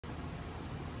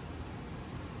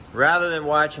Rather than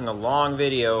watching a long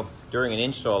video during an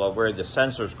install of where the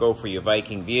sensors go for your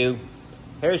Viking View,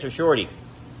 here's a shorty.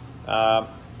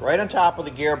 Right on top of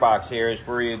the gearbox here is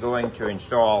where you're going to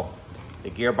install the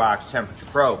gearbox temperature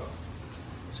probe.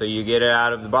 So you get it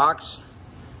out of the box,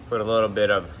 put a little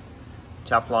bit of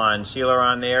Teflon sealer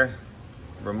on there,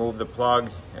 remove the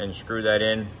plug and screw that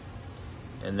in,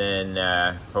 and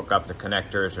then hook up the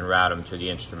connectors and route them to the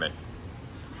instrument.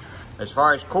 As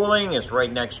far as cooling, it's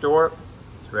right next door.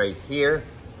 It's right here.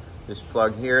 This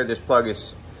plug here. This plug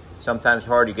is sometimes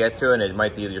hard to get to, and it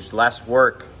might be just less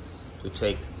work to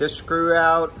take this screw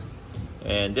out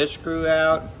and this screw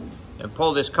out and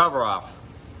pull this cover off.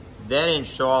 Then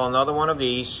install another one of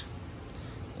these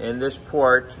in this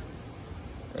port,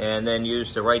 and then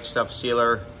use the Right Stuff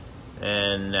sealer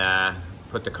and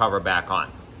put the cover back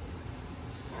on.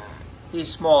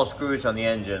 These small screws on the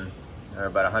engine are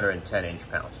about 110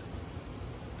 inch-pounds.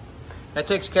 That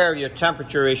takes care of your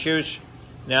temperature issues.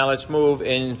 Now let's move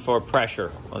in for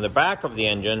pressure. On the back of the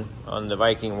engine, on the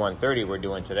Viking 130 we're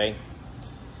doing today,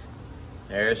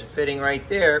 there's a fitting right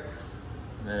there,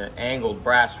 an angled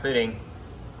brass fitting.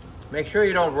 Make sure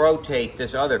you don't rotate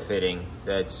this other fitting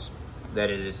that it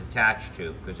is attached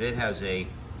to, because it has a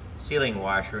sealing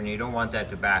washer and you don't want that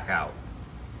to back out.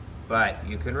 But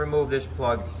you can remove this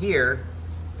plug here,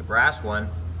 the brass one,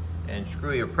 and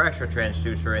screw your pressure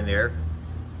transducer in there.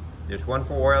 There's one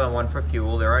for oil and one for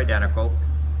fuel, they're identical.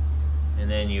 And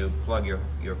then you plug your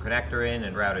connector in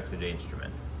and route it to the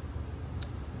instrument.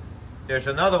 There's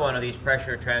another one of these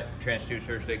pressure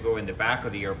transducers that go in the back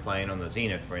of the airplane, on the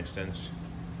Zenith for instance,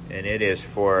 and it is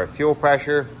for fuel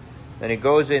pressure. Then it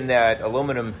goes in that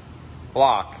aluminum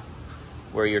block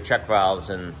where your check valves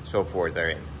and so forth are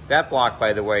in. That block,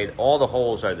 by the way, all the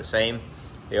holes are the same.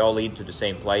 They all lead to the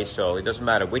same place, so it doesn't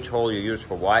matter which hole you use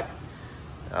for what.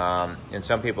 And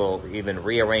some people even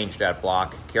rearrange that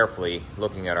block carefully,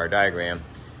 looking at our diagram,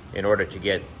 in order to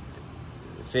get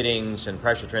fittings and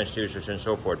pressure transducers and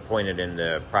so forth pointed in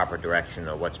the proper direction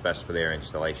of what's best for their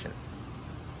installation.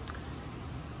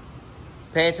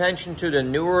 Pay attention to the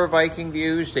newer Viking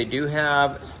Views. They do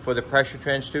have, for the pressure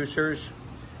transducers,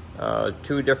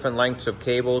 2 different lengths of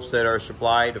cables that are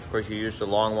supplied. Of course, you use the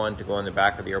long one to go in the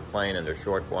back of the airplane and the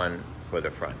short one for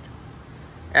the front.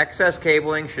 Excess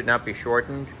cabling should not be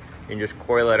shortened. You can just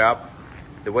coil it up.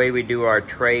 The way we do our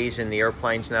trays in the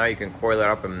airplanes now, you can coil it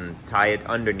up and tie it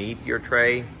underneath your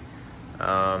tray,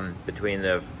 between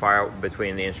the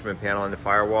instrument panel and the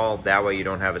firewall. That way you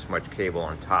don't have as much cable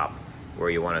on top where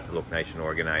you want it to look nice and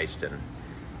organized and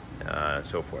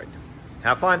so forth.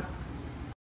 Have fun.